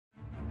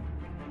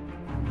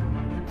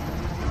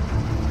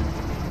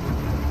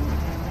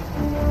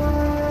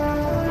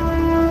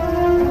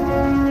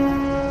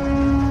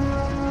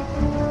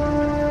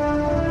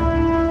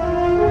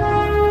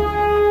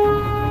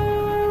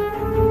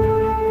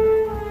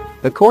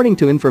According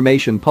to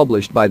information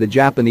published by the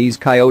Japanese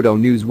Kyodo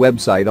News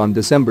website on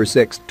December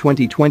 6,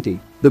 2020,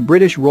 the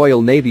British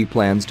Royal Navy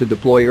plans to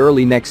deploy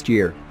early next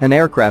year an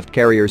aircraft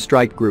carrier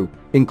strike group,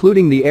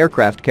 including the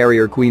aircraft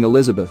carrier Queen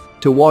Elizabeth,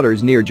 to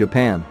waters near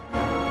Japan.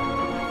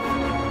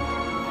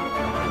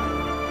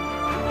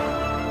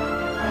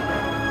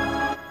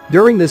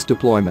 During this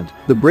deployment,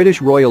 the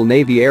British Royal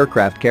Navy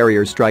aircraft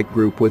carrier strike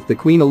group with the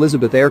Queen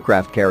Elizabeth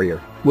aircraft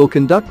carrier will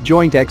conduct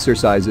joint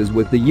exercises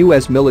with the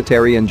U.S.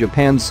 military and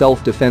Japan's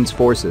self-defense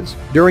forces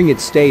during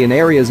its stay in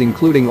areas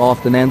including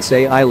off the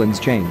Nansei Islands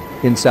chain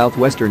in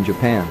southwestern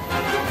Japan.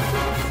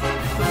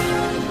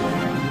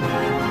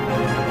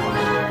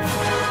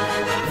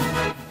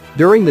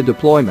 During the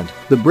deployment,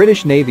 the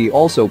British Navy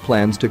also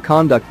plans to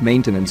conduct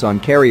maintenance on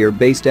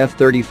carrier-based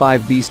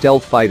F-35B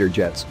stealth fighter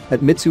jets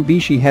at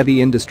Mitsubishi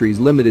Heavy Industries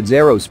Limited's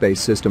Aerospace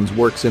Systems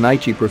Works in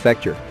Aichi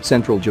Prefecture,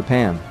 central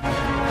Japan.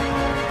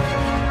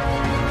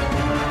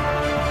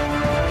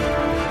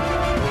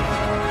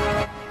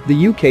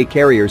 The UK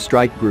Carrier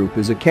Strike Group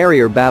is a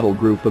carrier battle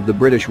group of the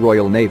British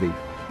Royal Navy.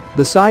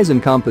 The size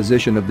and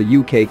composition of the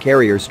UK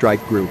Carrier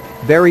Strike Group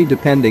vary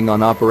depending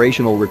on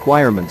operational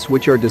requirements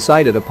which are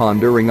decided upon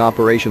during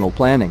operational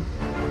planning.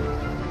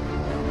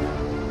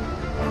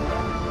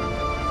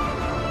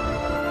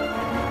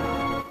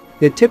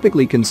 It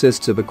typically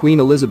consists of a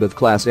Queen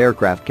Elizabeth-class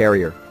aircraft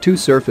carrier, 2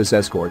 surface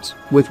escorts,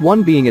 with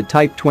one being a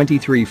Type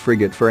 23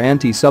 frigate for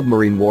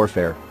anti-submarine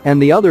warfare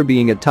and the other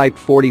being a Type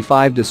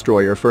 45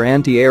 destroyer for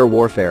anti-air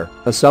warfare,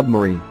 a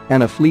submarine,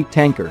 and a fleet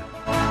tanker.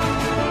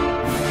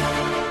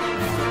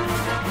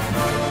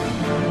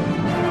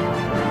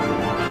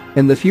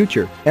 In the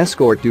future,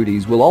 escort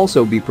duties will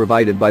also be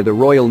provided by the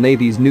Royal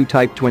Navy's new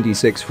Type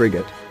 26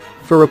 frigate.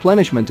 For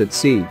replenishment at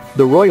sea,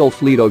 the Royal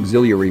Fleet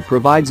Auxiliary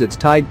provides its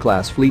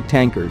Tide-class fleet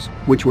tankers,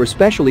 which were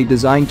specially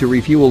designed to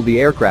refuel the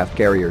aircraft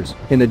carriers,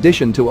 in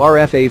addition to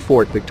RFA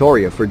Fort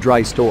Victoria for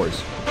dry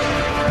stores.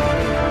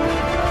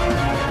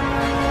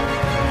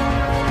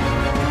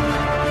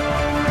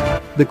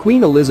 The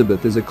Queen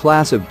Elizabeth is a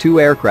class of 2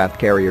 aircraft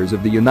carriers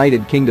of the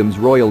United Kingdom's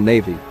Royal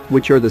Navy,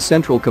 which are the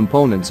central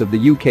components of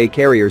the UK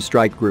Carrier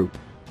Strike Group.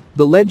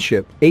 The lead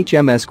ship,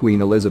 HMS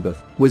Queen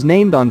Elizabeth, was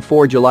named on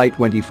 4 July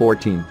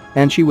 2014,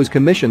 and she was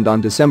commissioned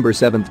on December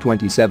 7,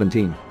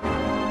 2017.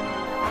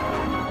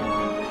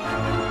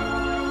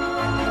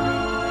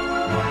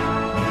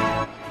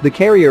 The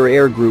Carrier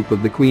Air Group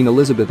of the Queen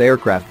Elizabeth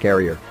aircraft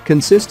carrier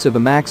consists of a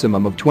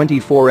maximum of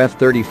 24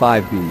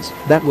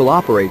 F-35Bs that will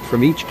operate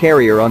from each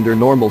carrier under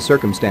normal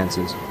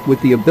circumstances, with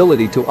the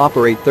ability to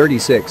operate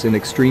 36 in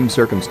extreme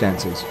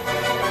circumstances.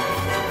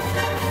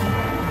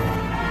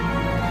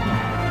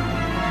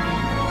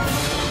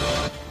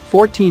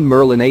 "14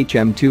 Merlin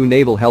HM2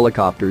 naval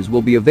helicopters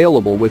will be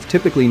available, with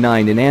typically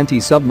 9 in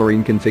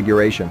anti-submarine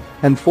configuration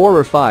and 4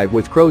 or 5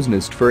 with crow's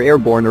nest for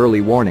airborne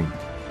early warning.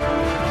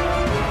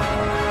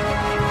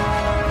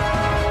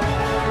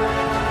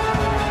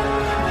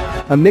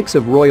 A mix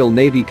of Royal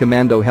Navy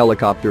Commando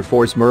Helicopter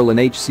Force Merlin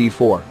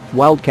HC-4,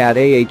 Wildcat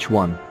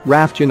AH-1,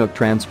 RAF Chinook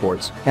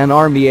transports, and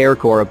Army Air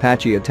Corps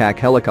Apache attack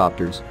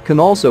helicopters can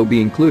also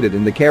be included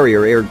in the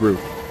Carrier Air Group.